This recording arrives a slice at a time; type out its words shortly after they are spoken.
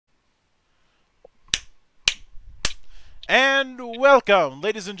And welcome,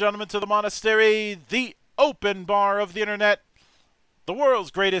 ladies and gentlemen, to the monastery, the open bar of the internet, the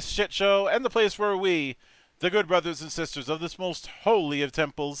world's greatest shit show, and the place where we, the good brothers and sisters of this most holy of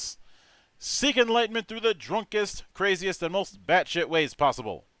temples, seek enlightenment through the drunkest, craziest, and most batshit ways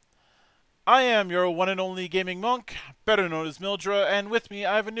possible. I am your one and only gaming monk, better known as Mildra, and with me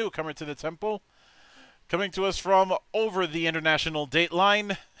I have a newcomer to the temple, coming to us from over the international date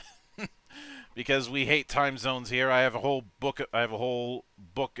line. Because we hate time zones here. I have a whole book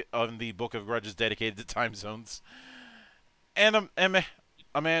on the Book of Grudges dedicated to time zones. And a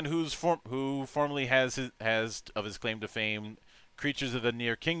man who formerly has of his claim to fame Creatures of the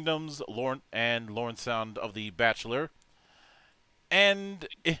Near Kingdoms, Lorne Sound of the Bachelor, and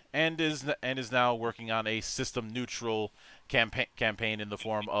is now working on a system neutral campaign in the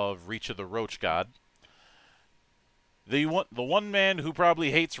form of Reach of the Roach God. The one man who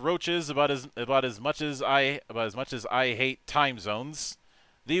probably hates roaches about as much as I hate time zones,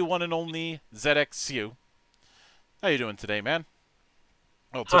 the one and only Zedeck Siew. How you doing today, man?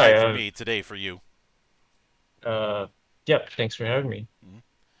 Well, tonight Hi, for me, today for you. yeah, thanks for having me.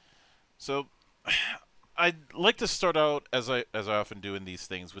 So, I'd like to start out as I often do in these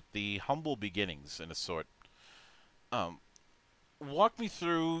things with the humble beginnings, in a sort. Um, Walk me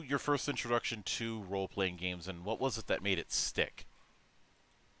through your first introduction to role-playing games and what was it that made it stick?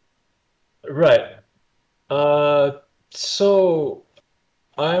 Right. Uh, so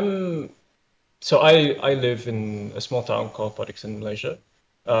I'm I live in a small town called Padix in Malaysia,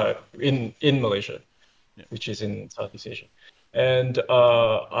 in Malaysia, Yeah. which is in Southeast Asia, and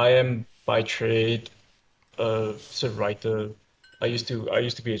I am by trade a sort of writer. I used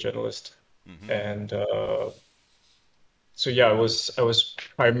to be a journalist, Mm-hmm. and so yeah, I was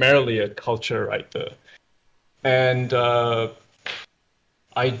primarily a culture writer, and I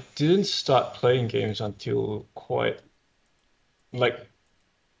didn't start playing games until quite like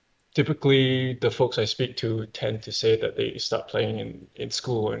typically the folks I speak to tend to say that they start playing in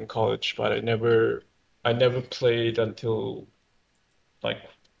school or in college, but I never played until like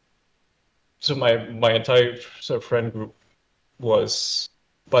so my entire sort of friend group was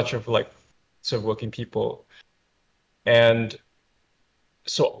a bunch of like sort of working people. And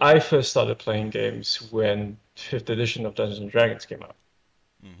so I first started playing games when fifth edition of Dungeons and Dragons came out.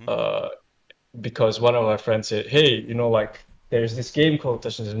 Mm-hmm. Uh, because one of my friends said, "Hey, like there's this game called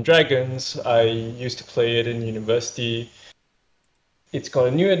Dungeons and Dragons. I used to play it in university. It's got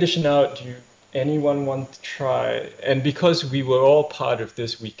a new edition out. Do anyone want to try?" And because we were all part of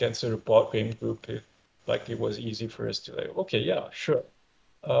this weekend sort of board game group, it was easy for us to like, okay, yeah, sure.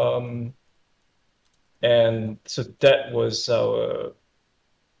 Um, and so that was our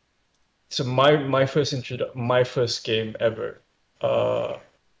so my first game ever. Uh,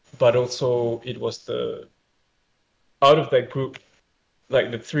 but also it was the out of that group, like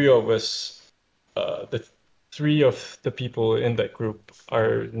the three of us, the three of the people in that group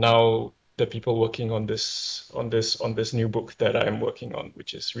are now the people working on this new book that I'm working on,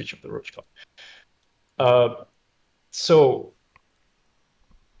 which is Reach of the Roach God. So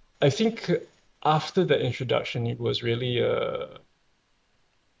I think after the introduction, it really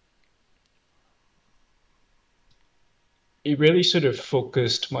sort of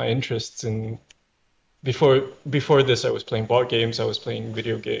focused my interests in before this I was playing board games, I was playing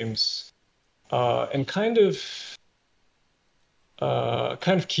video games, and kind of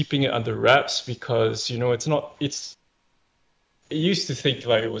keeping it under wraps because it's not it's I used to think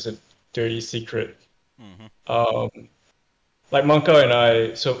like it was a dirty secret. Mm-hmm. Um, like Manko and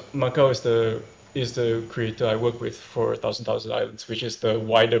I, so Manko is the creator I work with for Thousand Islands, which is the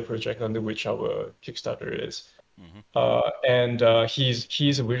wider project under which our Kickstarter is. Mm-hmm. And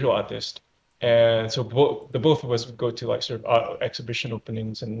he's a visual artist, and so both of us would go to like sort of art exhibition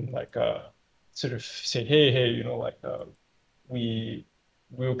openings and like sort of say, hey, we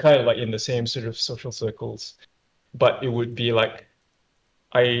we were kind of like in the same sort of social circles, but it would be like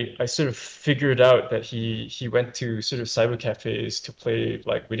I sort of figured out that he went to sort of cyber cafes to play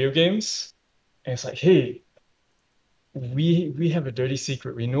like video games, and it's like, hey, we have a dirty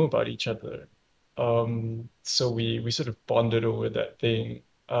secret we know about each other. So we sort of bonded over that thing.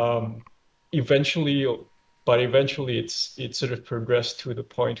 Eventually, but eventually it sort of progressed to the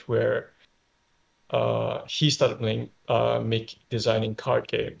point where he started playing make designing card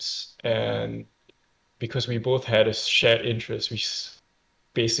games, and because we both had a shared interest,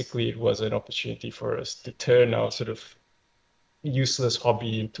 basically it was an opportunity for us to turn our sort of useless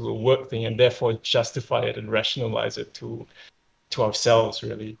hobby into a work thing, and therefore justify it and rationalize it to ourselves,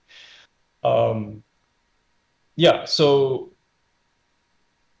 really. Um, yeah, so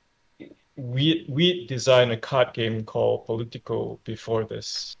we designed a card game called Politico before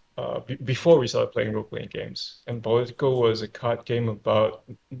this. Before we started playing role-playing games, and Politico was a card game about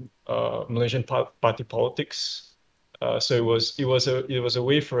Malaysian party politics. So it was a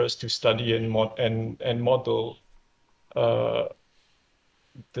way for us to study and model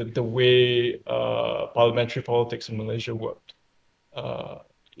the way parliamentary politics in Malaysia worked, uh,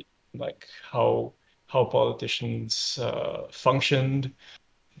 like how politicians functioned,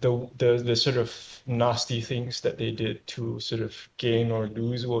 the sort of nasty things that they did to sort of gain or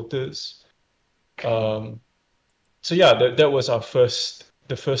lose voters. So yeah, that was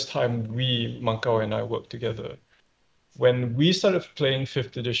the first time Mankau and I worked together. When we started playing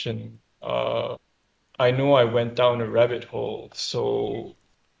fifth edition, I know I went down a rabbit hole. So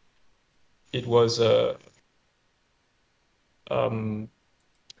it was I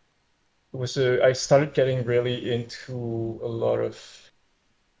started getting really into a lot of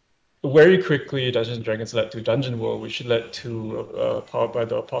very quickly. Dungeons and Dragons led to Dungeon World, which led to Powered by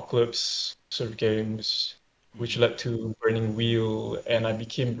the Apocalypse sort of games, which led to Burning Wheel, and I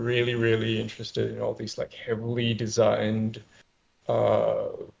became really, really interested in all these like heavily designed,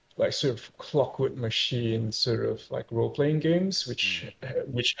 like sort of Clockwork Machine sort of like role-playing games, which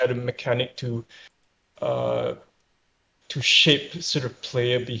had a mechanic to shape sort of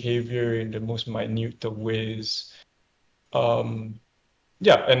player behavior in the most minute of ways.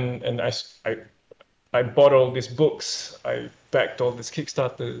 Yeah, and I bought all these books, I backed all these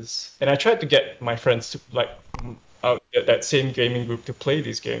Kickstarters, and I tried to get my friends to like out that same gaming group to play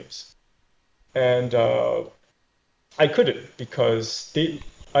these games, and I couldn't because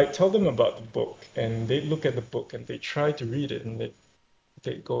I tell them about the book, and they look at the book and they try to read it, and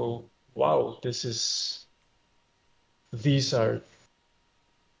they go, "Wow, there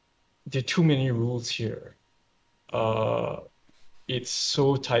are too many rules here. It's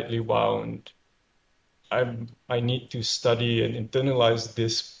so tightly wound. I need to study and internalize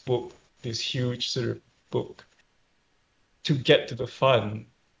this book, this huge sort of book, to get to the fun."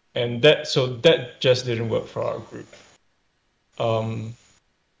 And that just didn't work for our group.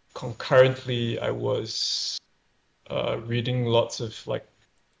 Concurrently, I was reading lots of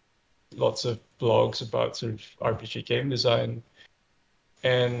blogs about sort of RPG game design,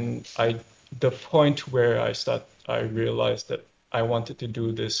 and the point where I realized that I wanted to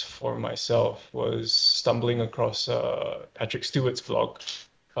do this for myself was stumbling across Patrick Stewart's blog,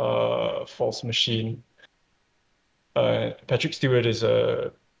 False Machine. Patrick Stewart is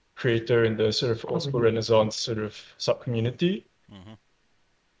a creator in the sort of old school Renaissance sort of sub-community.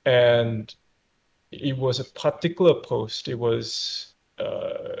 And it was a particular post. It was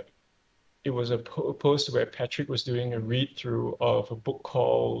a post where Patrick was doing a read-through of a book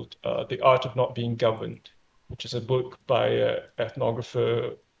called The Art of Not Being Governed, which is a book by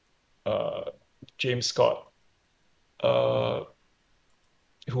ethnographer James Scott, who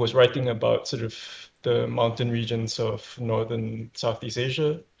was writing about sort of the mountain regions of northern Southeast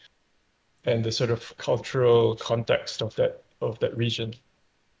Asia and the sort of cultural context of that region.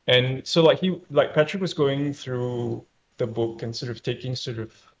 And so like Patrick was going through the book and sort of taking sort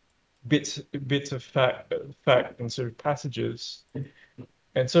of bits of fact and sort of passages,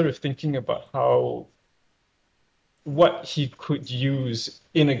 and sort of thinking about what he could use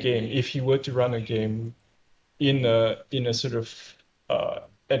in a game if he were to run a game in a sort of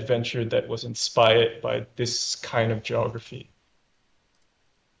adventure that was inspired by this kind of geography.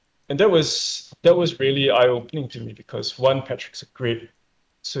 And that was really eye-opening to me, because one, Patrick's a great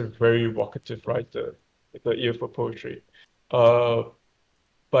sort of very evocative writer with an ear for poetry. But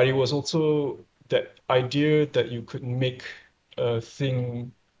it was also that idea that you could make a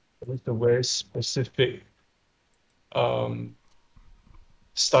thing with a very specific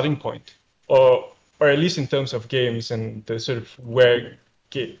starting point, or at least in terms of games and the sort of where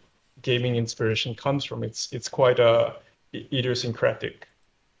gaming inspiration comes from. It's quite idiosyncratic.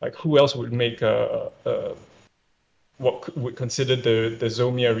 Like, who else would make what would consider the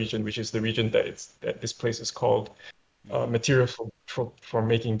Zomia region, which is the region that this place is called, material for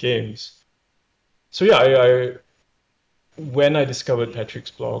making games. So yeah, when I discovered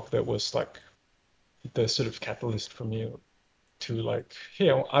Patrick's blog, that was like the sort of catalyst for me to like, hey,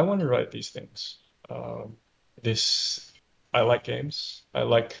 I want to write these things. I like games. I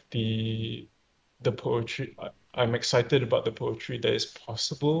like the poetry. I'm excited about the poetry that is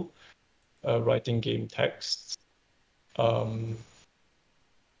possible writing game texts. Yeah,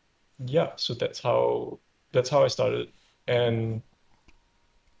 so that's how I started. And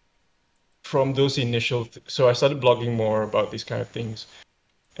from those initial, so I started blogging more about these kind of things.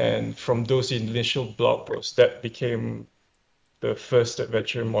 And from those initial blog posts, that became the first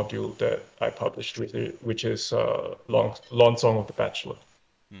adventure module that I published with it, which is Long Song of the Bachelor.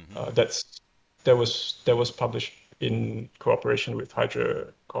 Mm-hmm. That was published in cooperation with Hydra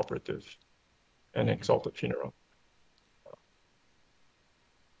Cooperative and Mm-hmm. Exalted Funeral.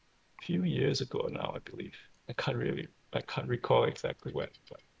 A few years ago now, I believe. I can't recall exactly when.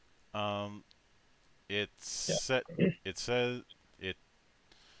 But It's yeah. it says it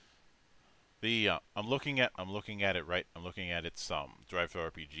the I'm looking at it right. I'm looking at its Drive Through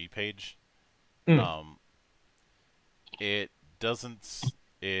RPG page. Mm, Um, it doesn't.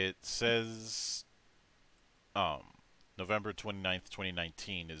 It says um November 29th,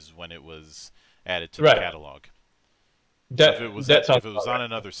 2019 is when it was added to the right. catalog. So That sounds if it was about on right.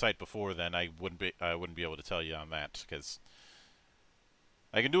 another site before then, I wouldn't be able to tell you on that because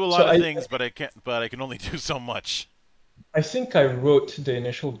I can do a So lot of things, but I can only do so much. I think I wrote the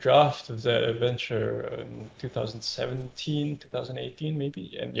initial draft of that adventure in 2017, 2018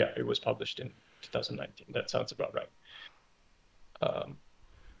 maybe, and yeah, it was published in 2019. That sounds about right. Um,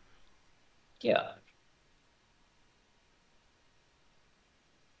 yeah.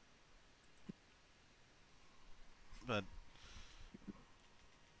 But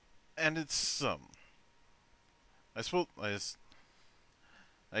and it's I suppose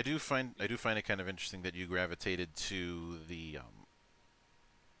I do find it kind of interesting that you gravitated to the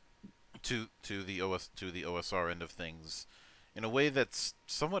to the OSR end of things in a way that's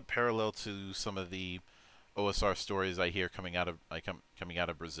somewhat parallel to some of the OSR stories I hear coming out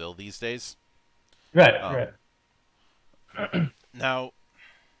of Brazil these days. Right, Um, right. now,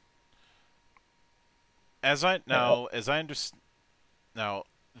 Uh, as I understand now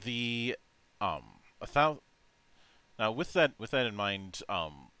the um a thou now with that in mind,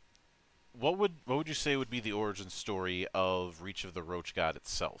 what would you say would be the origin story of Reach of the Roach God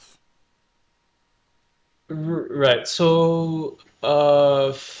itself? Right. So,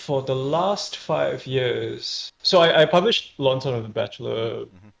 for the last 5 years, so I published Lantern of the Bachelor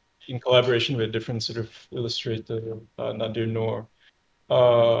Mm-hmm. in collaboration with a different sort of illustrator, Nadir Noor.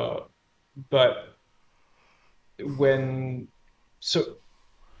 Uh, but when, so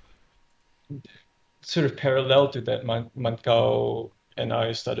sort of parallel to that, Mankao and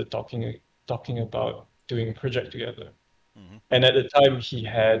I started talking about doing a project together. Mm-hmm. And at the time, he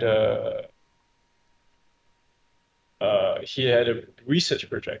had a research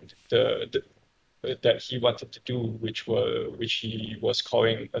project that he wanted to do, which he was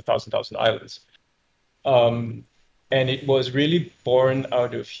calling 1,000 Islands. Um, and it was really born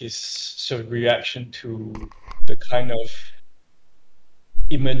out of his sort of reaction to the kind of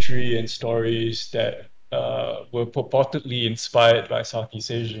imagery and stories that were purportedly inspired by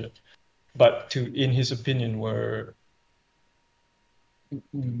Southeast Asia, but in his opinion, were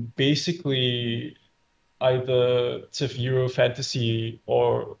basically either sort of Euro fantasy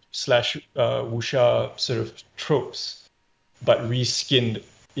or slash wuxia sort of tropes, but reskinned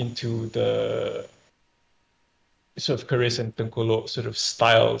into the sort of keris and tengkolok sort of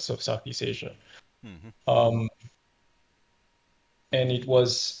styles of Southeast Asia. Mm-hmm. Um, and it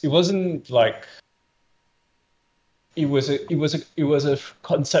wasn't like it was a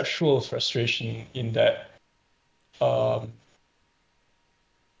conceptual frustration in that um,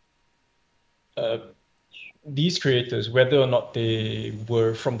 uh, these creators, whether or not they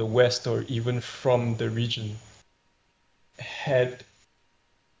were from the West or even from the region, had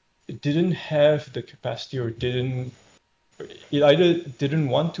didn't have the capacity or didn't it either didn't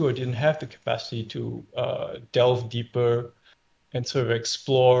want to or didn't have the capacity to delve deeper and sort of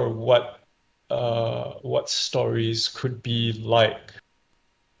explore what stories could be like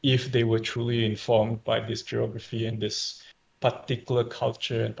if they were truly informed by this geography and this particular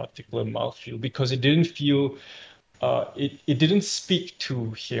culture and particular mouthfeel, because it didn't feel it didn't speak to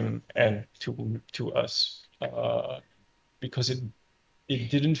him and to us because it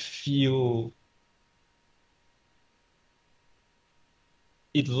didn't feel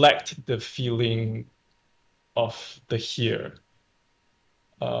it lacked the feeling of the here,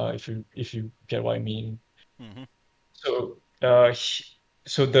 if you get what I mean. Mm-hmm. So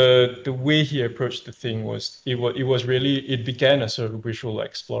so the way he approached the thing was it was really it began as a visual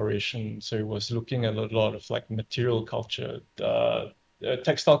exploration. So it was looking at a lot of like material culture.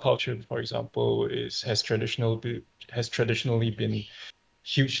 Textile culture, for example, has traditionally been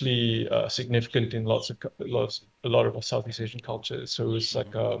hugely significant in a lot of Southeast Asian cultures. So it's Mm-hmm.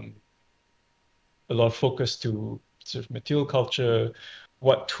 like a lot of focus to sort of material culture,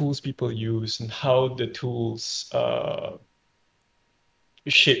 what tools people use, and how the tools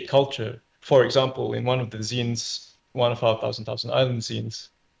shape culture. For example, in one of the zines, one of our Thousand Island zines,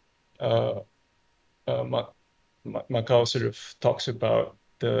 uh, Macau sort of talks about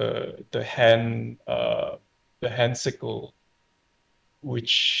the hand sickle,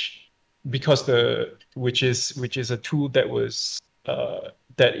 which because which is a tool that was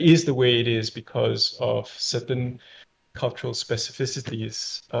that is the way it is because of certain cultural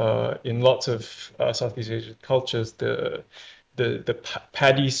specificities. In lots of Southeast Asian cultures, the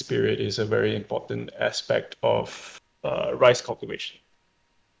paddy spirit is a very important aspect of rice cultivation.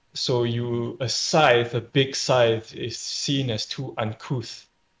 So a big scythe is seen as too uncouth.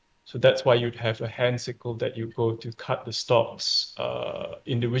 So that's why you'd have a hand sickle that you go to cut the stalks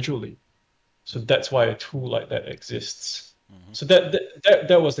individually. So that's why a tool like that exists. Mm-hmm. So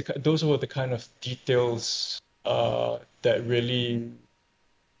those were the kind of details that really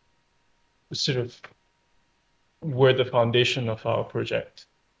sort of were the foundation of our project.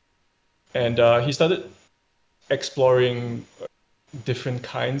 And he started exploring different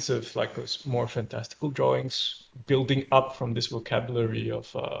kinds of like those more fantastical drawings, building up from this vocabulary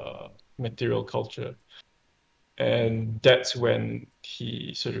of material culture. And that's when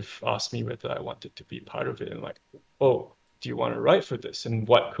he sort of asked me whether I wanted to be part of it, and like, oh, do you want to write for this? And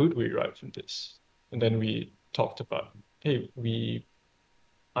what could we write from this? And then we talked about, hey,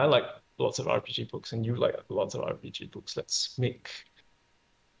 I like lots of RPG books, and you like lots of RPG books. Let's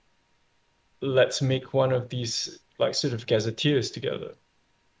make one of these like sort of gazetteers together.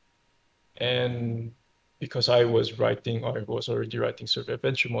 And because I was already writing sort of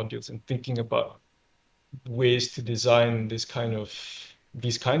adventure modules and thinking about ways to design these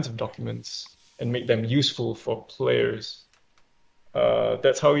kinds of documents and make them useful for players.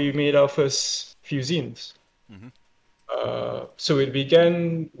 That's how we made our first few zines. Mm-hmm. So it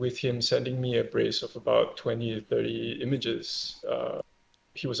began with him sending me a brace of about 20 to 30 images.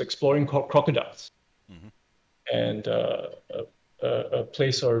 He was exploring crocodiles. Mm-hmm. And a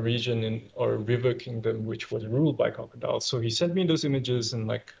place or a region or a river kingdom which was ruled by crocodiles. So he sent me those images, and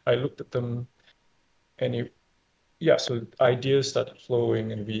like I looked at them, and so ideas started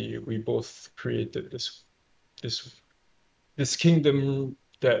flowing, and we both created this kingdom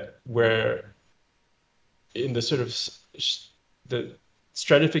where in the sort of the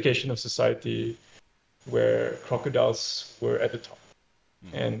stratification of society where crocodiles were at the top.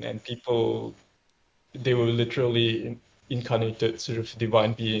 Mm-hmm. And people, they were literally incarnated sort of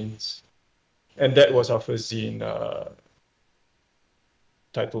divine beings. And that was our first zine,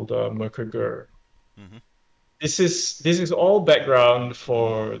 titled Merkerger. Mm-hmm. This is all background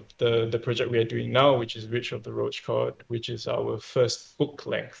for the project we are doing now, which is Witch of the Roach Code, which is our first book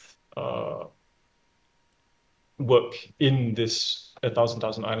length work in this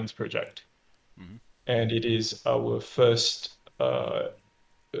 1,000 Islands project. Mm-hmm. And it is our first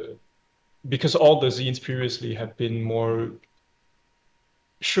because all the zines previously have been more,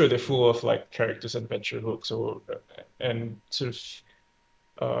 sure, they're full of like characters, adventure hooks, and sort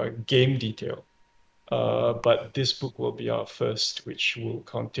of game detail. But this book will be our first, which will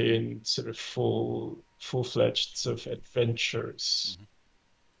contain sort of full-fledged sort of adventures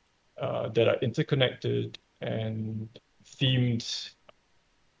that are interconnected and themed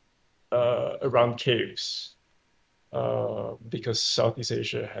around caves. Because Southeast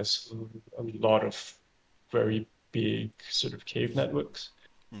Asia has a lot of very big sort of cave networks.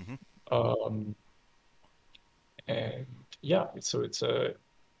 Mm-hmm. And yeah, so it's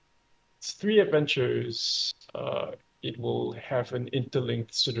 3 adventures. It will have an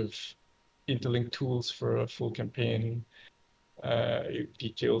interlinked tools for a full campaign. It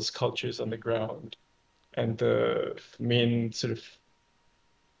details cultures on the ground, and the main sort of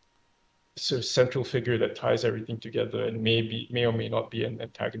central figure that ties everything together and may or may not be an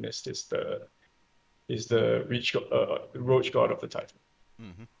antagonist is the roach god of the title.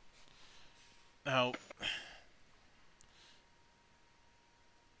 Mm-hmm. Now,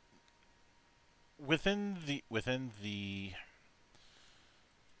 within what I'm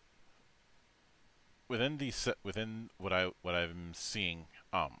seeing,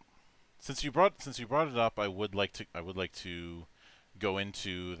 since you brought it up, I would like to go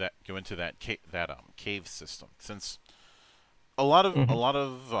into that cave system, since a lot of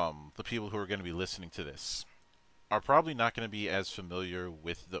the people who are going to be listening to this are probably not going to be as familiar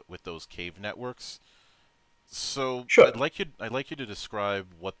with those cave networks. So sure. I'd like you to describe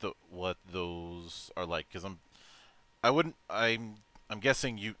what those are like, because I'm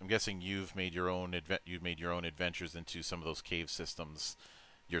guessing you've made your own adventures into some of those cave systems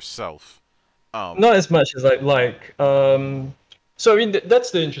yourself. Not as much as I'd like. So I mean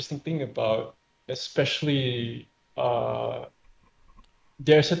that's the interesting thing about especially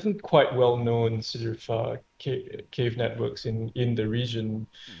there are certain quite well-known sort of cave networks in the region.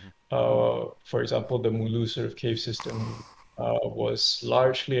 Mm-hmm. For example, the Mulu sort of cave system was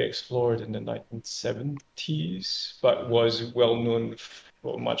largely explored in the 1970s, but Mm-hmm. was well known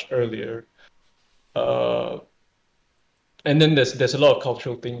for much earlier. Uh, and then there's a lot of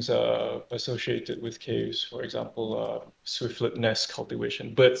cultural things associated with caves. For example, swiftlet nest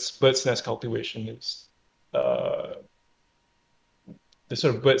cultivation, birds nest cultivation is uh, the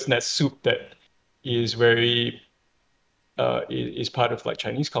sort of bird's nest soup that is very is part of like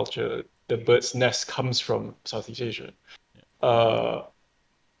Chinese culture. The bird's nest comes from Southeast Asia. Yeah. Uh,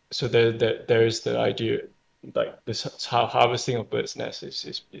 so there is the idea like this harvesting of bird's nest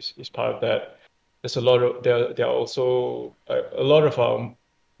is part of that. There's a lot of there are also a lot of our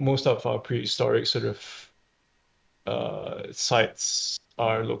most of our prehistoric sort of sites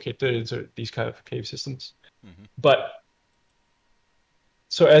are located in sort of these kind of cave systems. Mm-hmm. But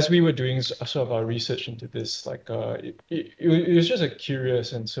so as we were doing sort of our research into this, like it was just a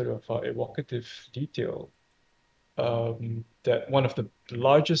curious and sort of evocative detail that one of the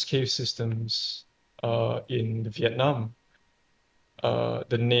largest cave systems in Vietnam,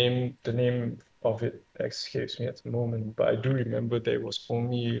 the name of it escapes me at the moment, but I do remember that it was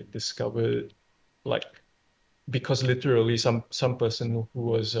only discovered like because literally some person who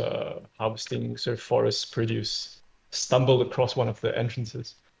was harvesting sort of forest produce stumbled across one of the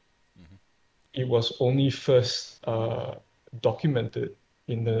entrances. Mm-hmm. It was only first documented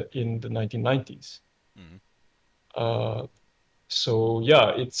in the 1990s. Mm-hmm. Uh, so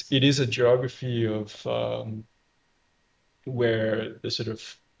yeah, it is a geography of where the sort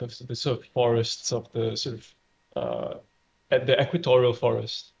of forests of the sort of at the equatorial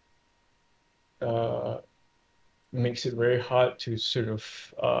forest uh, makes it very hard to sort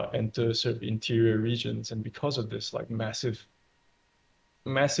of enter sort of interior regions, and because of this, like massive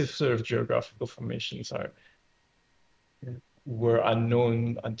sort of geographical formations are were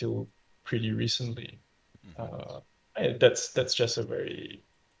unknown until pretty recently. Mm-hmm. Uh, that's just a very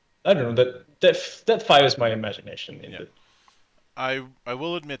I don't know that fires my imagination in Yeah. the I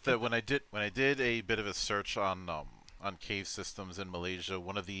will admit that when I did a bit of a search on cave systems in Malaysia,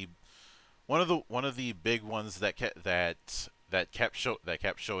 one of the big ones that kept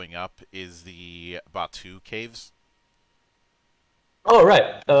showing up is the Batu caves. Oh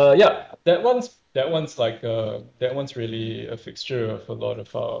right. Yeah, that one's really a fixture of a lot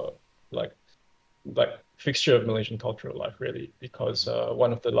of our like fixture of Malaysian cultural life really because Mm-hmm.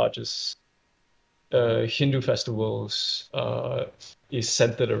 one of the largest Hindu festivals is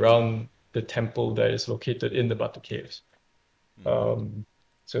centered around the temple that is located in the Batu Caves. Mm-hmm. Um,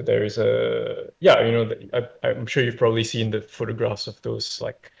 so there is a yeah, you know, I'm sure you've probably seen the photographs of those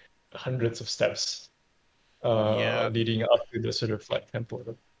like hundreds of steps Yeah, leading up to the sort of like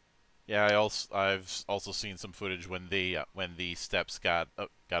temple. yeah. I've also seen some footage when the steps got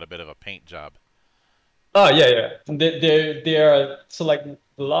a bit of a paint job. Oh yeah, yeah. They are so like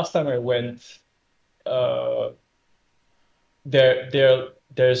the last time I went, uh,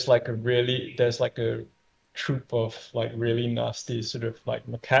 there's like a troop of like really nasty sort of like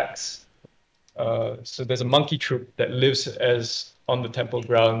macaques. So there's a monkey troop that lives as on the temple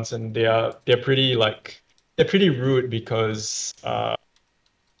grounds, and they're pretty rude because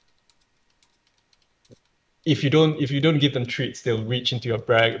if you don't give them treats, they'll reach into your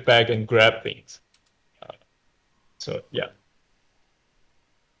bag and grab things. Uh, so yeah.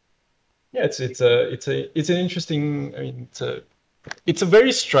 Yeah, it's an interesting. I mean, it's a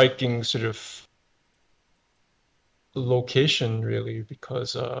very striking sort of location, really,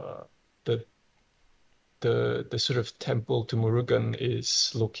 because the the sort of temple to Murugan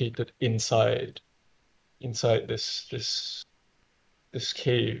is located inside this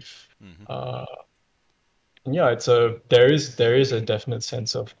cave. Mm-hmm. Uh, and yeah, there is a definite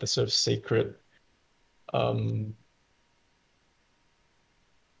sense of the sort of sacred um,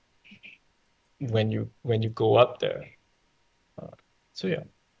 when you go up there. Uh, so yeah,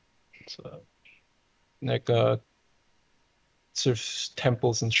 it's like sort of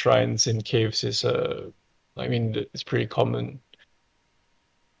temples and shrines in caves is I mean it's pretty common.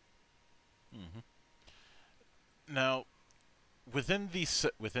 Mm-hmm. Now, within this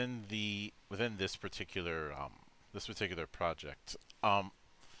particular project, I've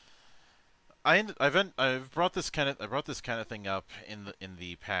brought this kind of thing up in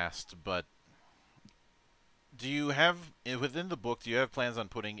the past, but do you have within the book? Do you have plans on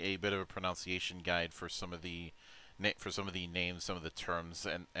putting a bit of a pronunciation guide for some of the names, some of the terms,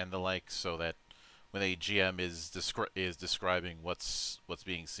 and the like, so that when a GM is describing what's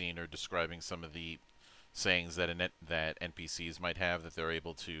being seen or describing sayings that that NPCs might have, that they're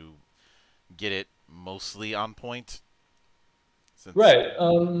able to get it mostly on point. Since Right.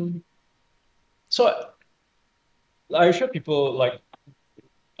 So I'm sure people like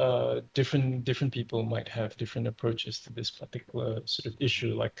different people might have different approaches to this particular sort of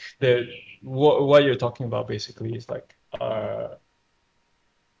issue. Like the what you're talking about basically is like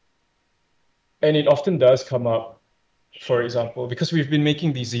and it often does come up, for example, because we've been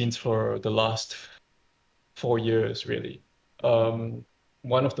making these zines for the last 4 years, really. Um,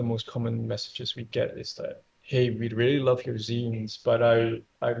 One of the most common messages we get is that, "Hey, we really love your zines, but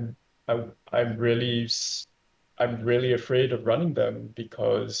I'm really I'm really afraid of running them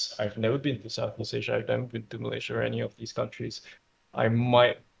because I've never been to Southeast Asia, I've never been to Malaysia or any of these countries. I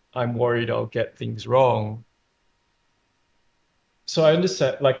might, I'm worried I'll get things wrong." So I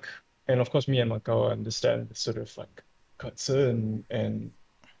understand, like, and of course, me and Macau understand the sort of like concern and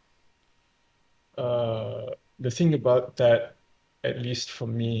the thing about that, at least for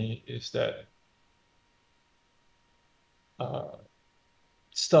me, is that uh,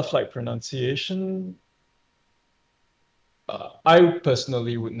 stuff like pronunciation, I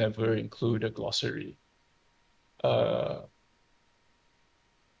personally would never include a glossary uh,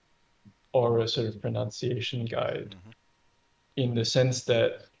 or a sort of pronunciation guide hmm in the sense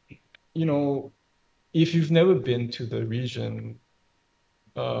that, you know, if you've never been to the region,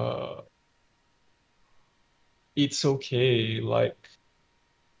 uh, it's okay. Like,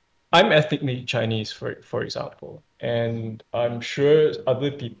 I'm ethnically Chinese, for example, and I'm sure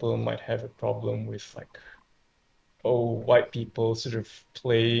other people might have a problem with like, oh, white people sort of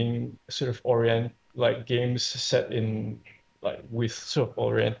playing sort of like games set in like with sort of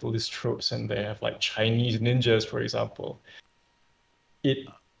Orientalist tropes, and they have like Chinese ninjas, for example. It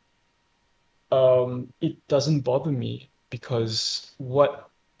it doesn't bother me because what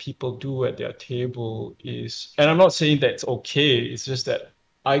people do at their table is, and I'm not saying that it's okay, it's just that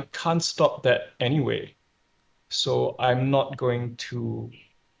I can't stop that anyway. So I'm not going to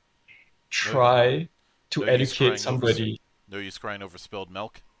no, try to no use educate crying over somebody. no use crying over spilled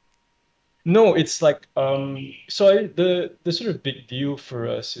milk. No, it's like the sort of big deal for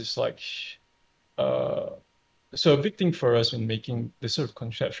us is like uh so a big thing for us in making the sort of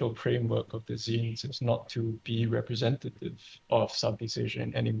conceptual framework of the zines is not to be representative of Southeast Asia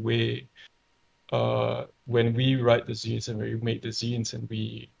in any way. When we write the zines and we make the zines and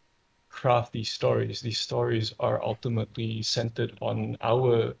we craft these stories are ultimately centered on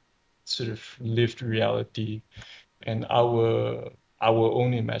our sort of lived reality and our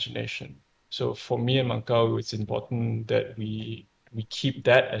own imagination. So for me and Mankau, it's important that we keep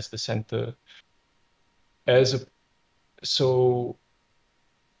that as the center. As a so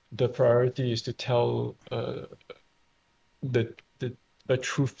the priority is to tell the a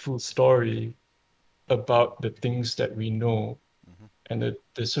truthful story about the things that we know hmm and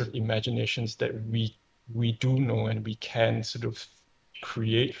the sort of imaginations that we do know and we can sort of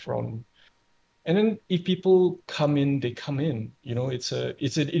create from. And then if people come in, they come in. You know, it's an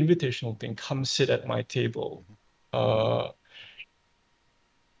invitational thing. Come sit at my table. hmm Uh,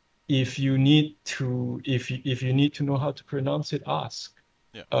 if you need to know how to pronounce it, ask.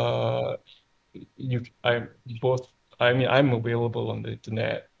 Yeah. Uh, you I'm both. I mean, I'm available on the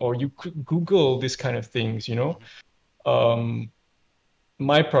internet, or you could Google this kind of things. You know, hmm um,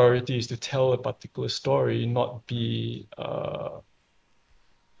 my priority is to tell a particular story, not be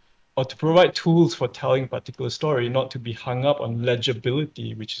or to provide tools for telling a particular story, not to be hung up on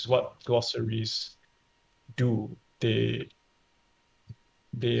legibility, which is what glossaries do. They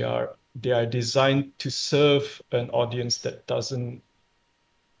are designed to serve an audience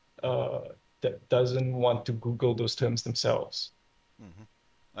uh, that doesn't want to Google those terms themselves. hmm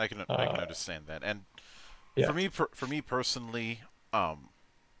I can Uh, understand that. And yeah. for me personally, um,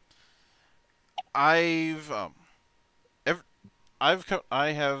 I've ev-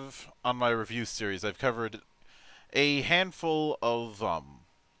 I have on my review series I've covered a handful of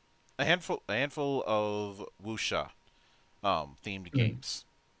a handful of wuxia themed Mm. games.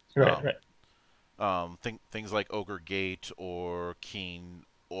 Right, Um, right. things like Ogre Gate or Keen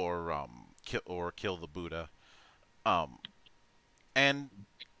or Kill the Buddha. Um, and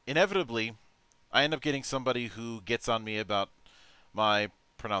inevitably, I end up getting somebody who gets on me about my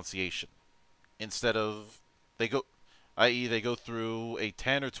pronunciation instead of they go, i.e., they go through a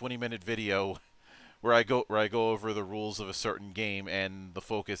 10 or 20-minute video where I go over the rules of a certain game and the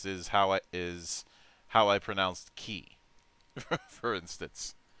focus is how I pronounced key, for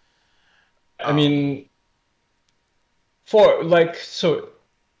instance. I Um, mean, for like so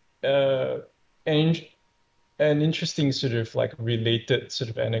uh, an an interesting sort of like related sort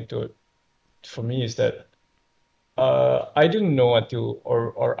of anecdote. for me is that I didn't know until,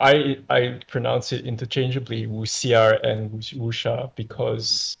 or I pronounce it interchangeably wuxiar and wuxia,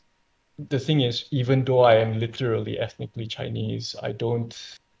 because the thing is, even though I am literally ethnically Chinese, I don't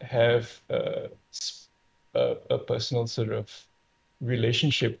have a personal sort of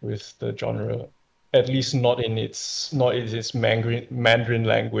relationship with the genre, at least not in its Mandarin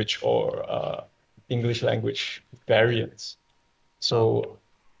language or English language variants. Um, So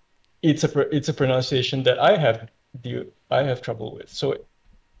it's a pronunciation that I have trouble with. So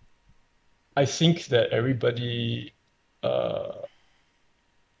I think that everybody, uh,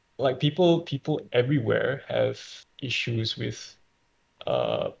 like people everywhere have issues with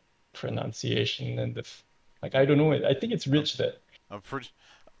uh pronunciation and like I don't know. I think it's um, rich that I'm pretty,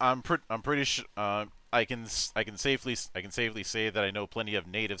 I'm pretty sure. I can safely say that I know plenty of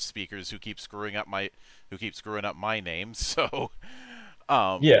native speakers who keep screwing up my name.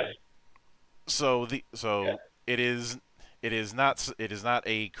 Um, yeah, so yeah, it is not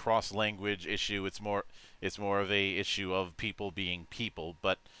a cross language issue. It's more of a issue of people being people.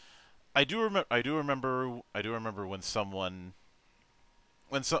 But I do remember when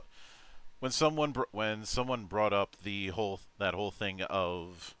when so when someone brought up that whole thing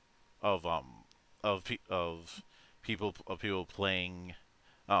of of people playing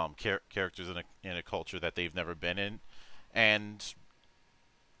characters in a culture that they've never been in, and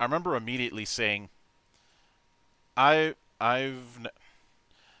I remember immediately saying, I I've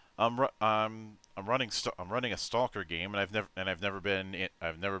I'm running a stalker game, and I've never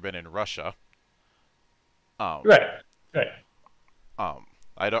been in Russia. Um right, right, um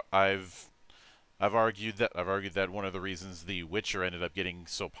I don't I've argued that one of the reasons The Witcher ended up getting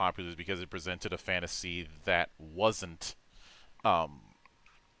so popular is because it presented a fantasy that um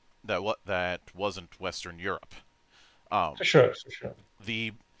that wasn't Western Europe. Um for sure, for sure.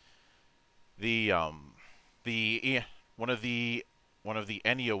 the the the one of the one of the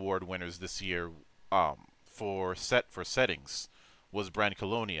Emmy Award winners this year for settings was Brand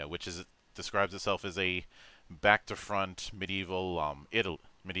Colonia, which is describes itself as a back to front medieval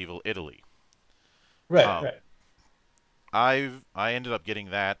Italy. Right, Um, right. I ended up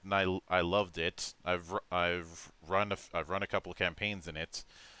getting that, and I loved it. I've run a couple of campaigns in it.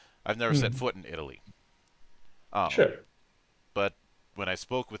 I've never set Mm, foot in Italy. Um, sure, but when I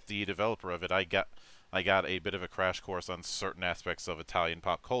spoke with the developer of it, I got a bit of a crash course on certain aspects of Italian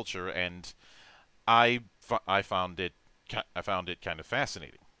pop culture, and I found it kind of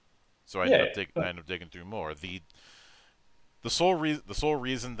fascinating. So yeah, I ended up digging through more. The sole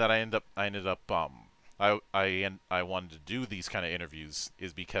reason that I ended up I wanted to do these kind of interviews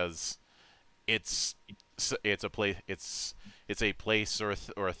is because it's it's a place it's a place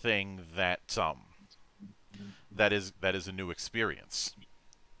or a thing that is a new experience,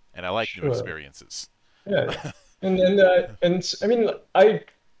 and I like new sure, experiences. yeah, yeah. And I mean, I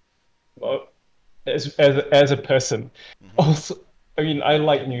well, as a person, Hmm. also, I mean, I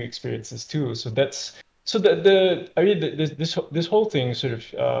like new experiences too. So that's so the I mean, this whole thing sort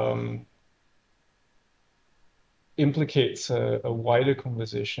of implicates a wider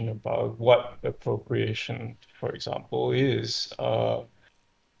conversation about what appropriation, for example, is.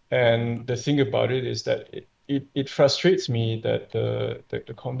 And the thing about it is that it frustrates me that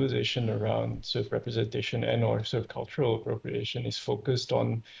the conversation around sort of representation and or sort of cultural appropriation is focused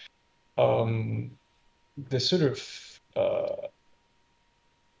on um, the sort of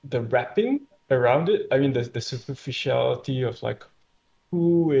the wrapping around it. I mean, the superficiality of like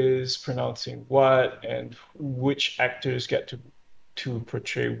who is pronouncing what and which actors get to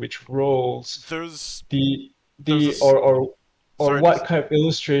portray which roles, There's the there's the this or sorry to what kind of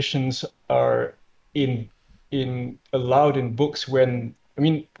illustrations are in allowed in books when I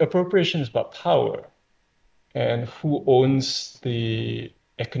mean appropriation is about power and who owns the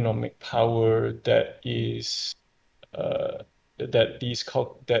economic power that is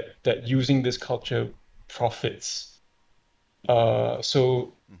that using this culture profits.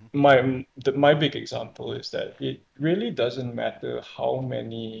 So Mhm. my big example is that it really doesn't matter how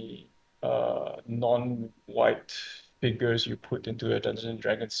many non-white figures you put into a Dungeons and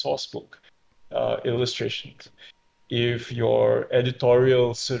Dragons source book illustrations. If your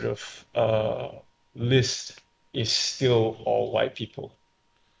editorial sort of list is still all white people.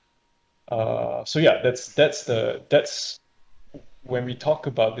 So yeah, that's when we talk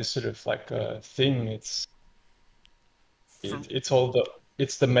about this sort of like thing, for it's all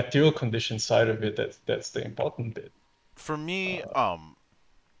it's the material condition side of it that's the important bit. for me Uh,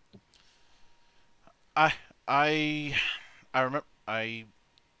 I I I remember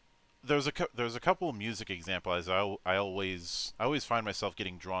there's a couple of music examples I always find myself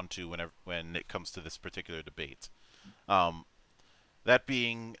getting drawn to when it comes to this particular debate. Um, that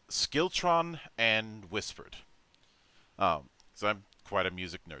being Skiltron and Whispered. So I'm quite a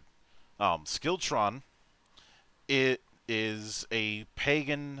music nerd. Skiltron, it is a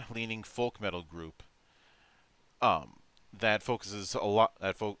pagan-leaning folk metal group that focuses a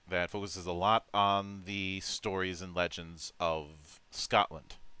lot on the stories and legends of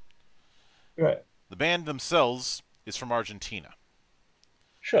Scotland. Right. The band themselves is from Argentina.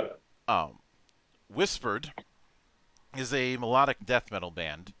 Sure. Um, Whispered is a melodic death metal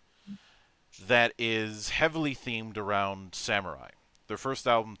band that is heavily themed around samurai. Their first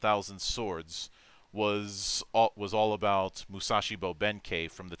album, Thousand Swords, was all about Musashibo Benkei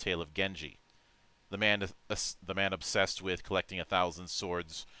from the Tale of Genji, the man obsessed with collecting 1,000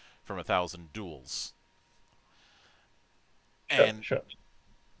 swords from 1,000 duels. Sure. And Sure.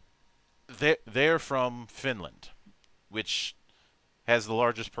 they're from Finland, which has the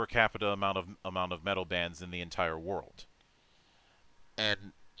largest per capita amount of metal bands in the entire world.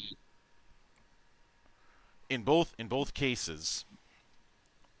 And in both cases,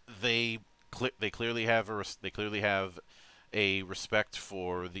 they clearly have a respect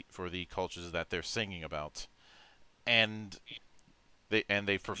for the cultures that they're singing about, and they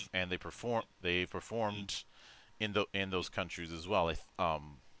performed in those countries as well.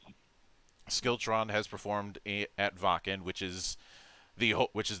 Skiltron has performed at Wacken, which is the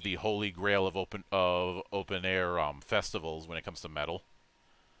holy grail of open air festivals when it comes to metal.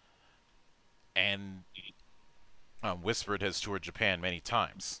 And Whispered has toured Japan many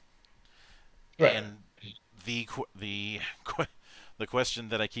times. Right. And the question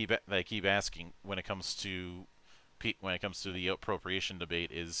that I keep asking when it comes to the appropriation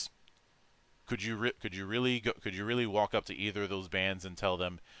debate is, could you really walk up to either of those bands and tell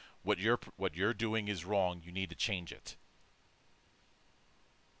them what you're doing is wrong, you need to change it?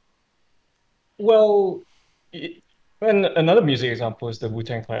 Well, it, and another music example is the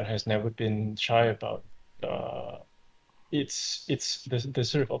Wu-Tang Clan has never been shy about uh, it's the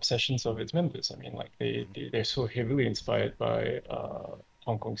sort of obsessions of its members. I mean, like Mm-hmm. they're so heavily inspired by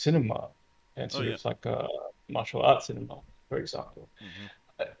Hong Kong cinema and Oh sort yeah. of like martial arts cinema, for example. Mm-hmm.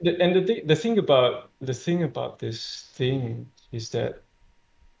 And the thing about this thing is that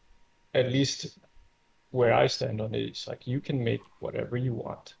at least where I stand on it, it's like you can make whatever you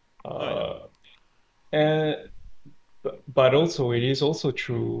want. Oh yeah. And but also it is also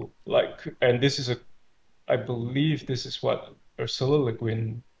true, like, and this is I believe this is what Ursula Le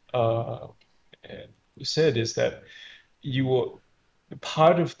Guin uh, said, is that you will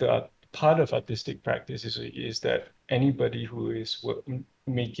part of artistic practice is that anybody who is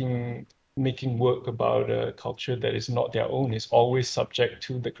making making work about a culture that is not their own is always subject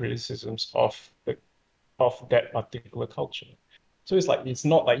to the criticisms of that particular culture. So it's like it's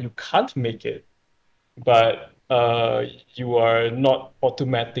not like you can't make it, but you are not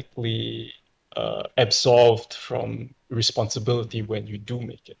automatically absolved from responsibility when you do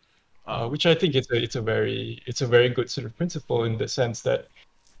make it. Um. Which I think it's a very good sort of principle in the sense that,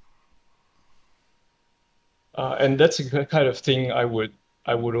 and that's a kind of thing I would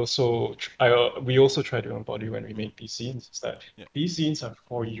also we also try to embody when we Mhm. make these scenes, is that Yeah. these scenes are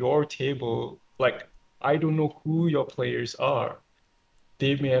for your table. Like, I don't know who your players are.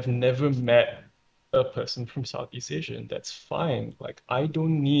 They may have never met a person from Southeast Asia, and that's fine. Like, I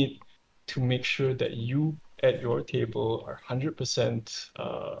don't need to make sure that you at your table are 100%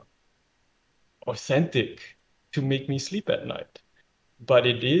 authentic to make me sleep at night. But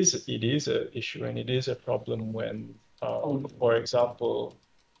it is a issue, and it is a problem when, for example,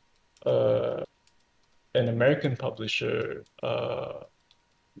 uh, an American publisher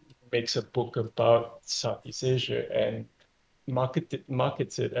makes a book about Southeast Asia and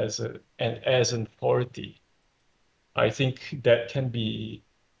markets it as an authority. I think that can be,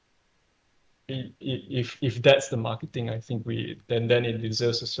 if that's the marketing, I think then it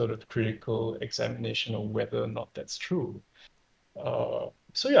deserves a sort of critical examination of whether or not that's true.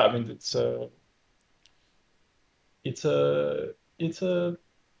 So yeah, I mean it's a it's a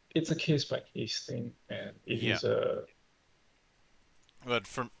it's a case by case thing, and it Yeah. is a But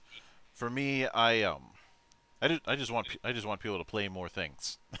for me, I just want people to play more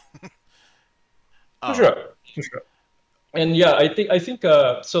things. for Um. sure, for sure. And yeah, I think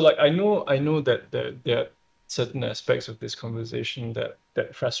so, like, I know that there are certain aspects of this conversation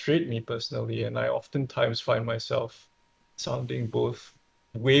that frustrate me personally, and I oftentimes find myself sounding both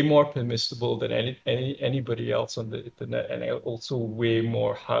way more permissible than anybody else on the internet, and also way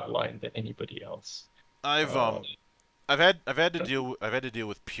more hardline than anybody else. I've Uh, um I've had to deal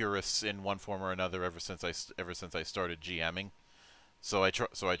with purists in one form or another ever since I started GMing. So I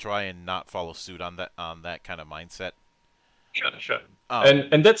try and not follow suit on that kind of mindset. Sure, sure. Um,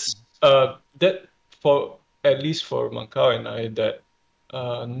 And that's that for at least for Macau and I that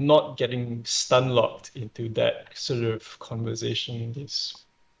not getting stun locked into that sort of conversation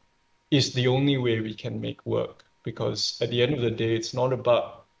is the only way we can make work because at the end of the day it's not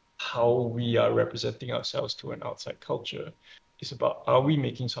about how we are representing ourselves to an outside culture. It's about are we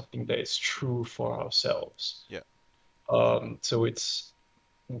making something that is true for ourselves. yeah. So it's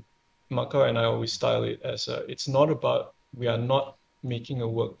Macau and I always style it as it's not about we are not making a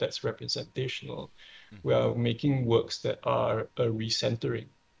work that's representational. We are making works that are a recentering.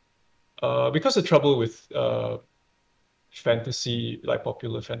 Because the trouble with fantasy, like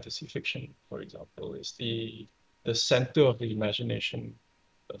popular fantasy fiction, for example, is the center of the imagination,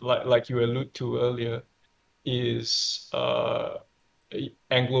 like you allude to earlier, is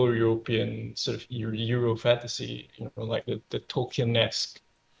Anglo-European sort of Euro fantasy, like the Tolkien-esque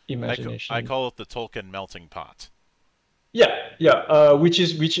I imagination. call it the Tolkien melting pot. Yeah. Which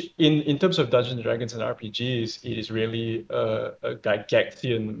in terms of Dungeons and Dragons and RPGs, it is really a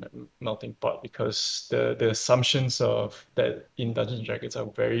Gygaxian melting pot because the assumptions of that in Dungeons and Dragons are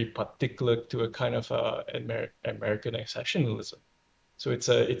very particular to a kind of American exceptionalism. So it's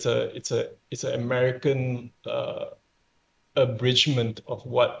an American abridgment of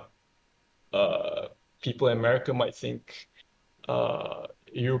what uh, people in America might think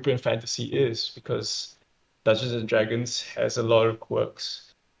European fantasy is because Dungeons and Dragons has a lot of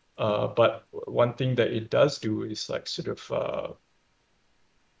quirks. But one thing that it does do is like sort of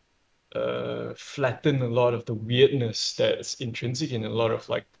flatten a lot of the weirdness that's intrinsic in a lot of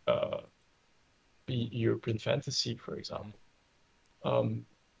like European fantasy, for example.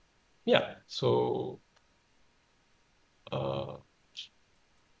 Yeah, so uh,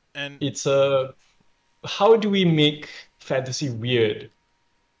 And it's a how do we make fantasy weird?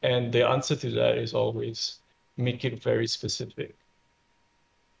 And the answer to that is always make it very specific.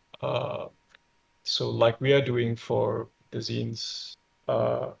 Uh, so like we are doing for the zines,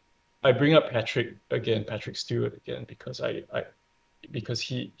 I bring up Patrick again, Patrick Stewart again, because because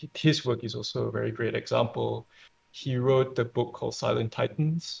his work is also a very great example. He wrote the book called Silent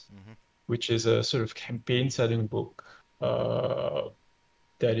Titans, which is a sort of campaign setting book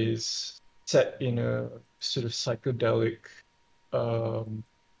that is set in a sort of psychedelic um,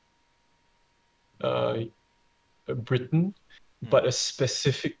 uh, Britain, but a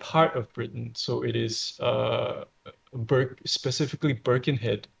specific part of Britain. So it is specifically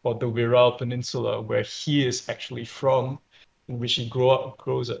Birkenhead or the Wirral Peninsula, where he is actually from, in which he grew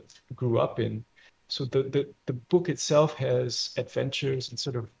up in. So the book itself has adventures and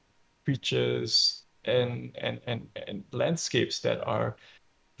sort of creatures and landscapes that are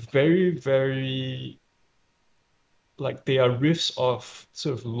very, very like they are riffs of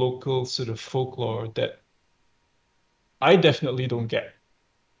sort of local sort of folklore that I definitely don't get.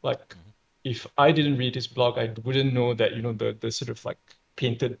 Like, if I didn't read his blog, I wouldn't know that, the sort of like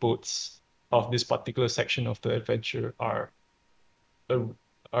painted boats of this particular section of the adventure uh,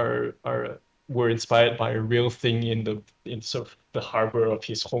 are were inspired by a real thing in sort of the harbor of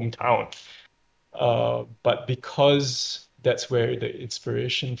his hometown. But because that's where the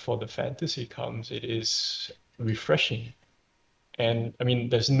inspiration for the fantasy comes, it is refreshing. And I mean,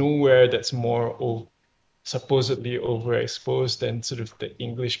 there's nowhere that's more supposedly overexposed than sort of the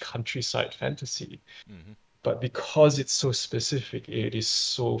English countryside fantasy. But because it's so specific, it is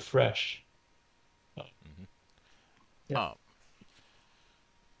so fresh. Yeah.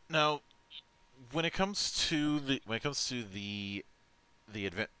 now, when it comes to the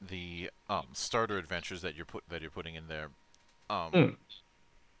starter adventures that you're putting in there, Mm.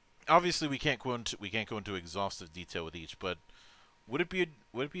 obviously we can't go into exhaustive detail with each, but would it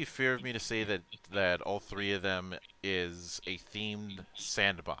be fair of me to say that all three of them is a themed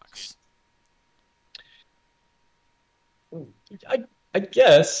sandbox? I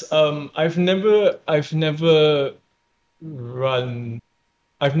guess run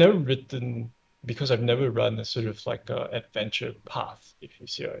I've never written because I've never run a sort of like a adventure path, if you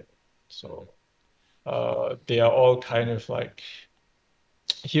see what I mean. So they are all kind of like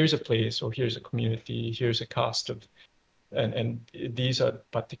here's a place or here's a community, here's a cast of and these are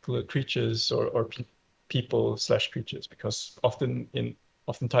particular creatures or people slash creatures because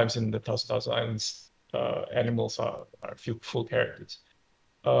oftentimes in the Thousand Islands animals are full characters.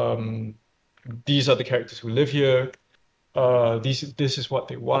 Um, these are the characters who live here. This is what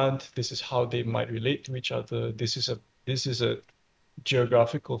they want. This is how they might relate to each other. This is a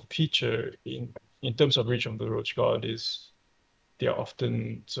geographical feature in terms of Reach of the Roach God, is they are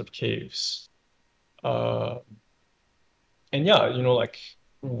often sort of caves. And yeah, like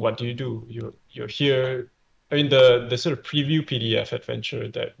what do you do? You're here. I mean, the sort of preview PDF adventure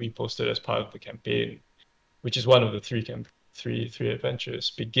that we posted as part of the campaign, which is one of the three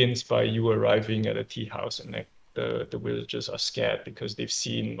adventures, begins by you arriving at a tea house, and like the villagers are scared because they've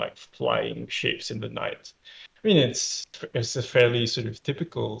seen like flying shapes in the night. I mean, it's a fairly sort of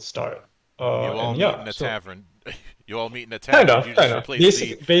typical start. You all And meet yeah, in a so tavern. You all meet in a kind tavern. of, You kind just of, replace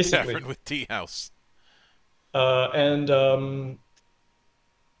the basically. tavern with tea house. And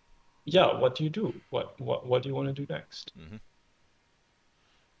yeah, what do you do? What do you want to do next? Hmm.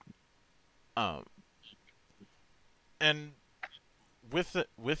 Um, and with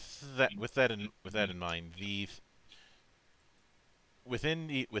that in mind, the within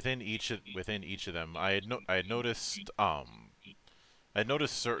each of them, I had noticed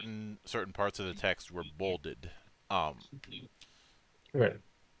certain parts of the text were bolded. Um, Right.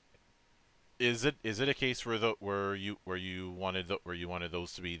 is it a case where where you wanted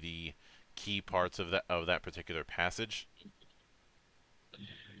those to be the key parts of that particular passage?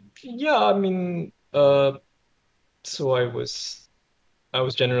 Yeah, I mean, so I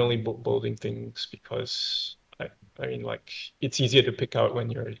was generally bolding things because I mean, like it's easier to pick out when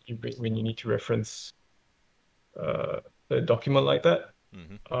when you need to reference uh, a document like that.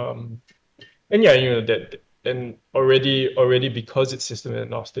 Hmm. Um, and yeah, that, and already because it's system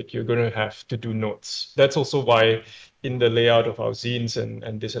agnostic, you're going to have to do notes. That's also why in the layout of our zines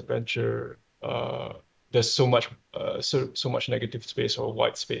and this adventure, there's so much negative space or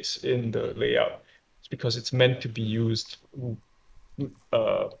white space in the Hmm. layout. It's because it's meant to be used.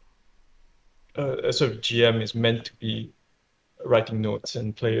 Uh, a sort of GM is meant to be writing notes,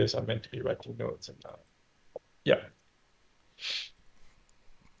 and players are meant to be writing notes, and yeah.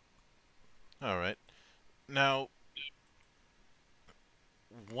 All right. Now,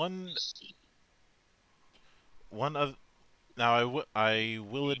 one one of now I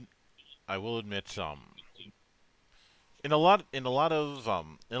will admit in a lot of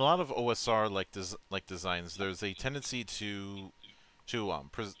OSR like designs, there's a tendency to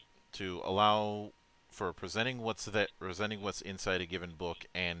to allow for presenting what's inside a given book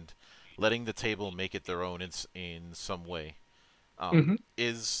and letting the table make it their own in some way. Hmm.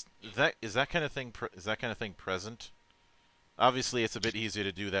 Is that kind of thing is that kind of thing present? Obviously, it's a bit easier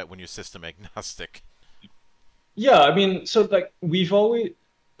to do that when you're system agnostic. Yeah, I mean, so like we've always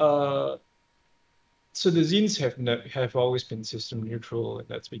uh so the zines have always been system neutral, and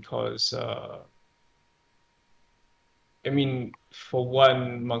that's because I mean, for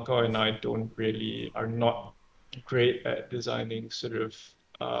one, Mako and I don't really are not great at designing sort of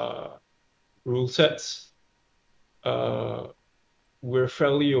rule sets. Uh, we're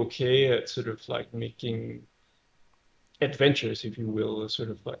fairly okay at sort of like making adventures, if you will, sort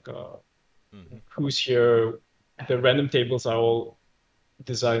of like Hmm. who's here. The random tables are all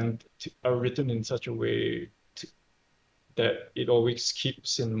are written in such a way that it always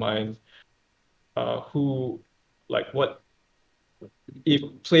keeps in mind who, like what if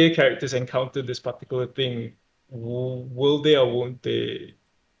player characters encounter this particular thing, will they or won't they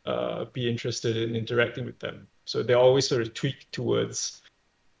be interested in interacting with them? So they're always sort of tweaked towards,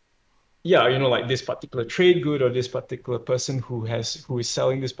 yeah, like this particular trade good or this particular person who is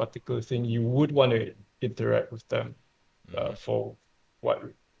selling this particular thing, you would want to interact with them Hmm. for what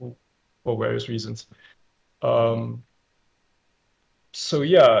for various reasons. Um, so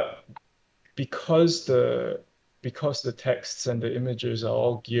yeah, because the texts and the images are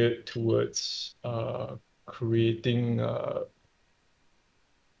all geared towards creating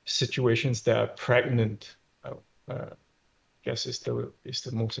situations that are pregnant, I guess is the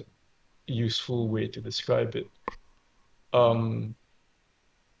most useful way to describe it. Hmm. Um,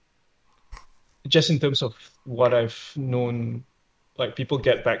 just in terms of what I've known, like people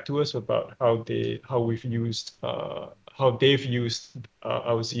get back to us about how they've used our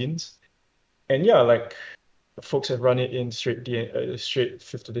zines, and yeah, like folks have run it in straight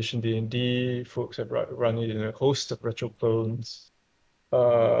fifth edition D&D. Folks have run it in a host of retro clones.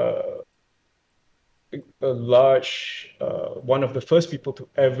 Uh, a large one of the first people to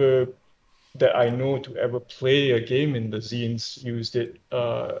ever that I know to ever play a game in the zines used it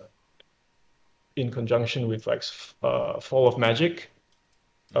in conjunction with like Fall of Magic,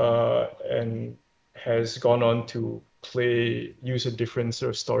 Hmm. and has gone on to use a different sort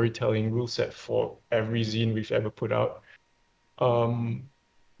of storytelling rule set for every zine we've ever put out, um,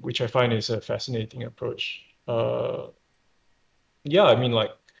 which I find is a fascinating approach. Yeah, I mean,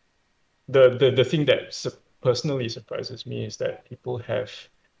 like the thing that personally surprises me is that people have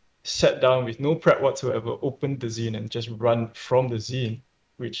sat down with no prep whatsoever, opened the zine and just run from the zine,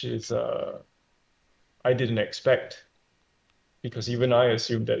 which is I didn't expect, because even I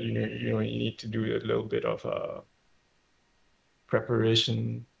assumed that you need to do a little bit of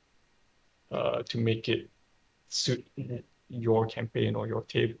preparation to make it suit your campaign or your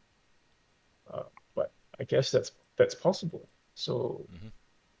table. But I guess that's possible. So Mm-hmm.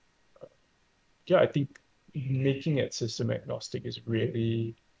 yeah, I think making it system agnostic is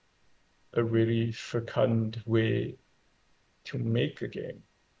really a really fecund way to make a game.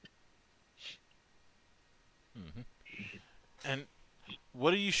 Mm-hmm. And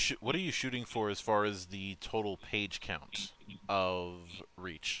what are you shooting for as far as the total page count of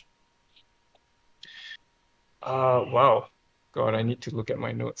Reach? Wow. God, I need to look at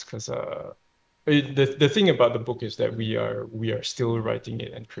my notes because the thing about the book is that we are still writing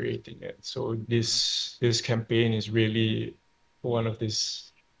it and creating it. So Mm-hmm. this campaign is really one of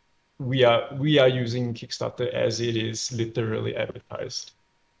this. We are using Kickstarter as it is literally advertised,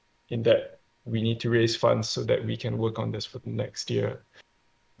 in that we need to raise funds so that we can work on this for the next year.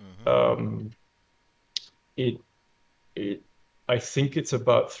 Mm-hmm. Um, it it I think it's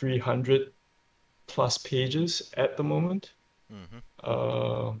about 300 plus pages at the moment. Mm-hmm.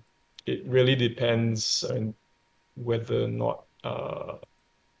 Uh, it really depends on whether or not,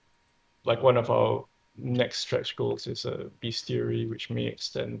 like one of our next stretch goals is a bestiary, which may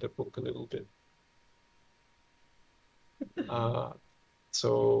extend the book a little bit. Mm-hmm. Uh,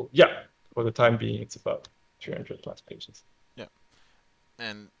 so yeah, for the time being, it's about 300 plus pages. Yeah.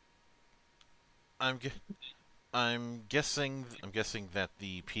 And I'm gu- I'm guessing that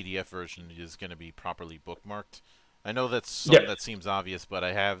the PDF version is going to be properly bookmarked. I know Yeah, that seems obvious, but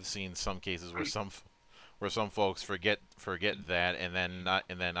I have seen some cases where some folks forget that, and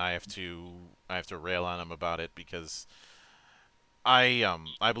then I have to rail on them about it because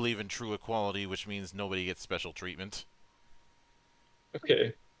I believe in true equality, which means nobody gets special treatment.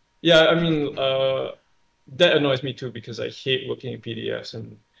 okay. Yeah, I mean, that annoys me too because I hate working in PDFs,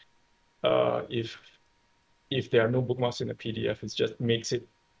 and if there are no bookmarks in the PDF, it just makes it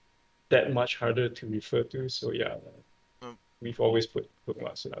that much harder to refer to. So yeah, Um, we've always put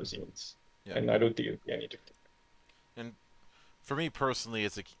bookmarks in our zines, yeah, and I don't think it'd be any different. and for me personally,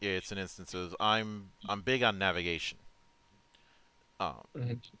 it's an instance of I'm big on navigation. Um,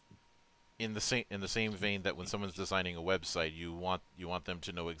 Mhm. in the same vein that when someone's designing a website, you want them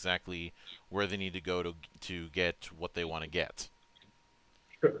to know exactly where they need to go to get what they want to get.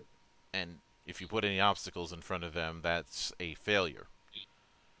 Sure. And if you put any obstacles in front of them, that's a failure.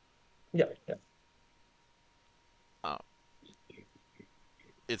 Yeah, yeah. Uh,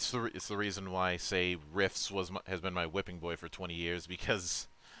 it's the reason why say Riffs has been my whipping boy for 20 years because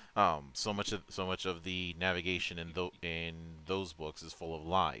so much of the navigation in those books is full of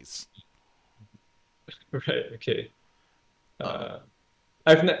lies. Right. Okay. Um, Uh,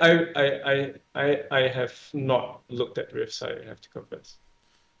 I have not looked at Rifts, I have to confess.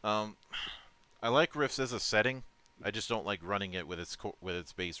 um, I like Riffs as a setting. I just don't like running it with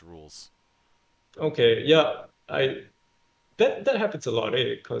its base rules. Okay, yeah, that happens a lot,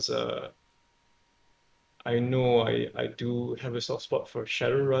 eh? Because I know I do have a soft spot for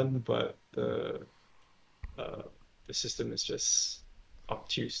Shadowrun, but uh the system is just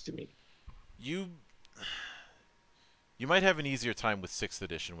obtuse to me. You you might have an easier time with sixth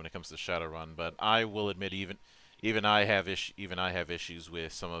edition when it comes to Shadowrun, but I will admit even I have issues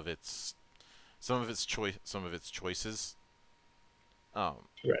with some of its choices. Um,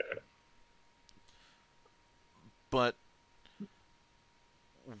 Right. but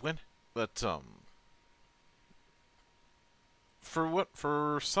when but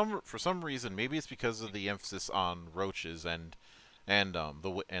for some reason, maybe it's because of the emphasis on roaches and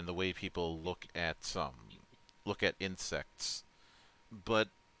the way people look at insects. But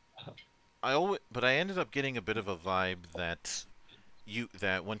I ended up getting a bit of a vibe that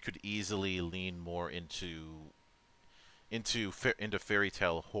one could easily lean more into fairy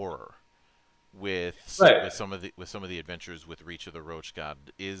tale horror Right. with some of the adventures with Reach of the Roach God.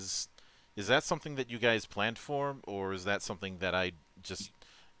 Is that something that you guys planned for, or is that something that I just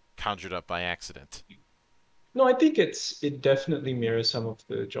conjured up by accident? No, I think it definitely mirrors some of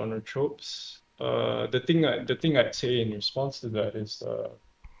the genre tropes. The thing I'd say in response to that is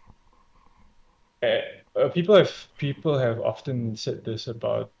people have often said this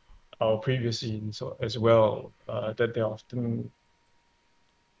about our previous scenes as well,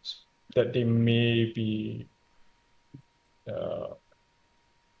 that they may be uh,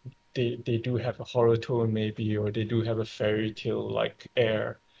 they do have a horror tone maybe, or they do have a fairy tale like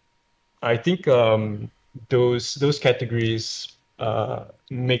air. I think those categories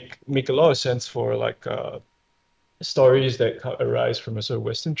make a lot of sense for like stories that arise from a sort of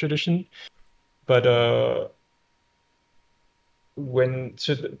Western tradition. But when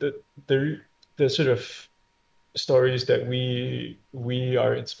so the sort of stories that we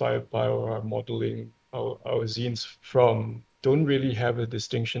are inspired by or are modeling our zines from don't really have a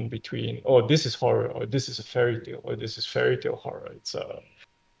distinction between, oh, this is horror, or this is a fairy tale, or this is fairy tale horror. It's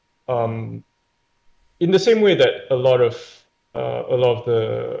um in the same way that a lot of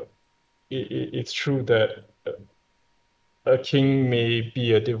the it's true that a king may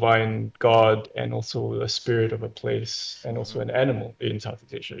be a divine god and also a spirit of a place and Mm-hmm. also an animal in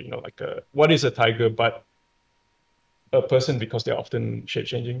Southeast Asia. You know, like what is a tiger but a person because they're often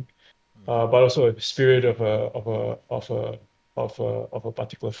shape-changing, Mm-hmm. but also a spirit of a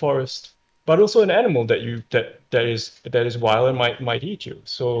particular forest, but also an animal that is wild and might eat you.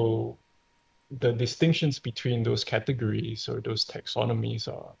 So the distinctions between those categories or those taxonomies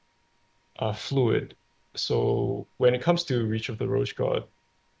are fluid. So when it comes to Reach of the Roach God,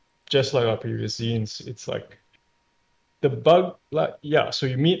 just like our previous zines, it's like the bug, like yeah. So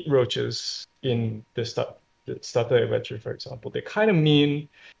you meet roaches in the starter adventure, for example. They kind of mean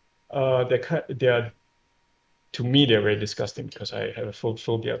they are to me they're very disgusting because I have a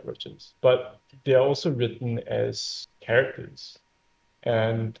phobia of roaches. But they are also written as characters,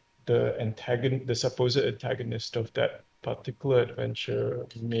 and the supposed antagonist of that particular adventure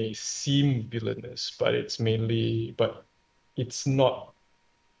may seem villainous, but it's not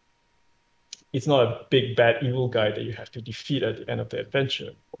it's not a big bad evil guy that you have to defeat at the end of the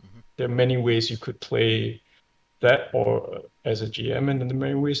adventure. Mm-hmm. There are many ways you could play that or as a GM, and then there are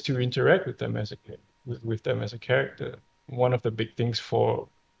many ways to interact with them with them as a character. One of the big things for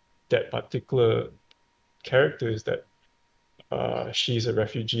that particular character is that she's a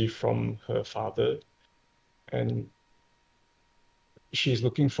refugee from her father, and she's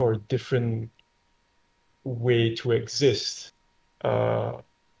looking for a different way to exist. Uh,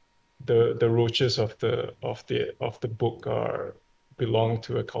 the roaches of the book are belong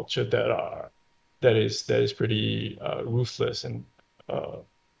to a culture that is pretty ruthless and uh,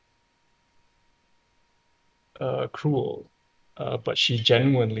 cruel. But she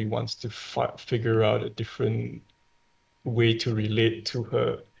genuinely wants to figure out a different way to relate to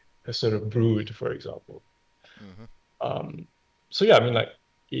her sort of brood, for example. Mm-hmm. Um, so yeah, I mean, like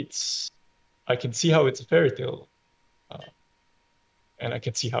it's I can see how it's a fairy tale, uh, and I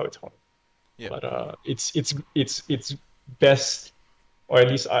can see how it's horror. Yeah. But it's best, or at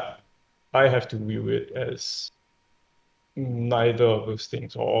least I have to view it as neither of those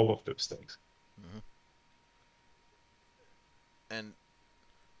things or all of those things. Mm-hmm. And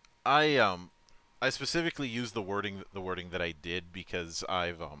I specifically used the wording that I did because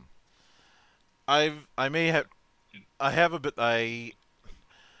I may have I have a bit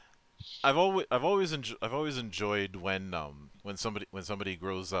I've always enjoyed when somebody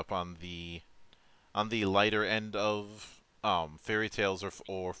grows up on the lighter end of fairy tales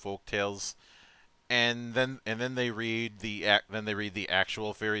or folk tales, and then they read the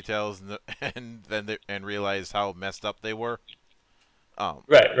actual fairy tales and realize how messed up they were. Um,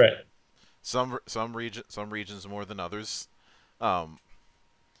 Right, right. some regions more than others. Um,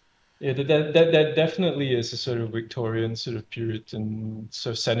 Yeah, that definitely is a sort of Victorian sort of Puritan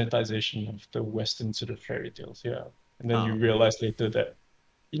sort of sanitization of the Western sort of fairy tales. Yeah, and then you um, realize later that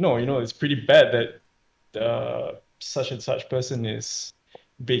it's pretty bad that such and such person is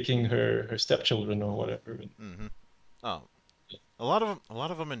baking her stepchildren or whatever. mm-hmm. um, a lot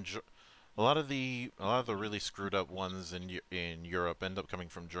of them enjoy. A lot of the really screwed up ones in Europe end up coming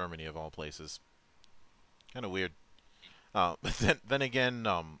from Germany of all places. Kind of weird. But then again,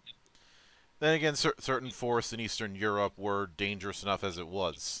 certain forests in Eastern Europe were dangerous enough as it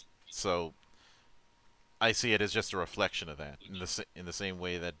was. So I see it as just a reflection of that. In the same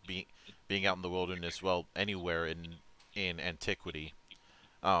way that being out in the wilderness, well, anywhere in antiquity,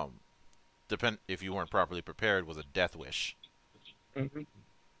 um, depend if you weren't properly prepared, was a death wish. Mhm.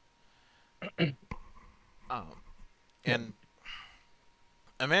 Um, Yeah. and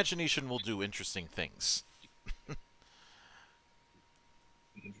imagination will do interesting things,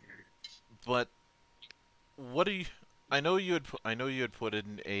 but what do you? I know you had put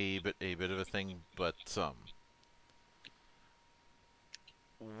in a bit of a thing, but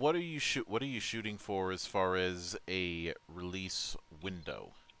what are you shooting for as far as a release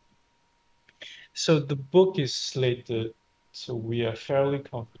window? So the book is slated, so we are fairly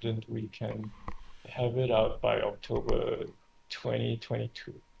confident we can have it out by October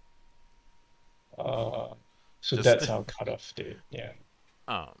 2022. Uh, so Just that's our cutoff date. Yeah.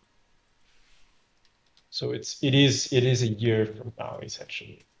 um, So it is a year from now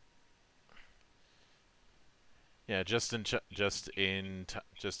essentially. Yeah, just in time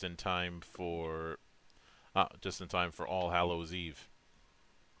for All Hallows Eve.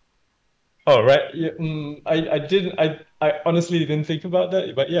 Oh right, yeah, I didn't I honestly didn't think about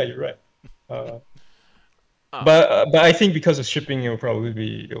that, but yeah, you're right. Uh, Ah, but I think because of shipping, it'll probably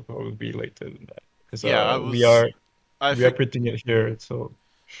be later than that because yeah, I we are fig printing it here, so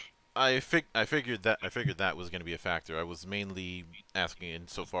I figured that was going to be a factor. I was mainly asking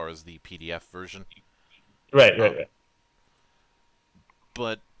insofar as the PDF version. right, Um, right, right.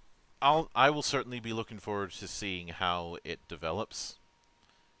 but I will certainly be looking forward to seeing how it develops.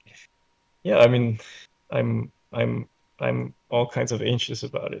 Yeah, I mean, I'm all kinds of anxious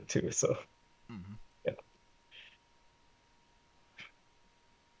about it too. So Mhm. yeah.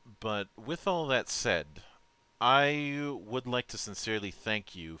 But with all that said, I would like to sincerely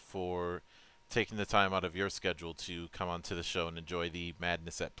thank you for taking the time out of your schedule to come onto the show and enjoy the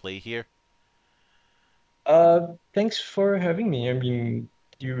madness at play here. Thanks for having me. I mean,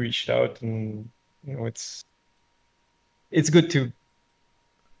 you reached out, and it's good to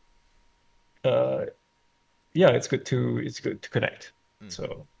uh yeah, it's good to connect. Hmm.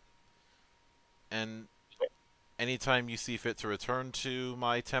 So And anytime you see fit to return to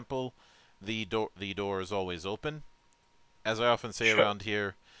my temple, the door is always open. As I often say sure. around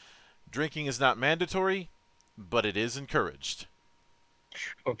here, drinking is not mandatory, but it is encouraged.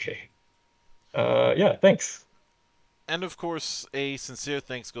 Okay. Yeah, thanks. And of course, a sincere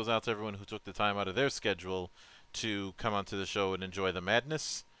thanks goes out to everyone who took the time out of their schedule to come onto the show and enjoy the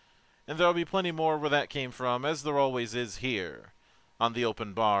madness. And there'll be plenty more where that came from, as there always is here, on the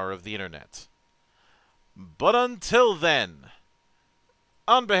open bar of the internet. But until then,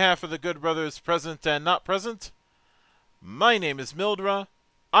 on behalf of the good brothers present and not present, my name is Mildra.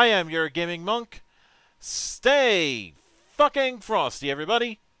 I am your gaming monk. Stay fucking frosty,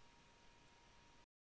 everybody.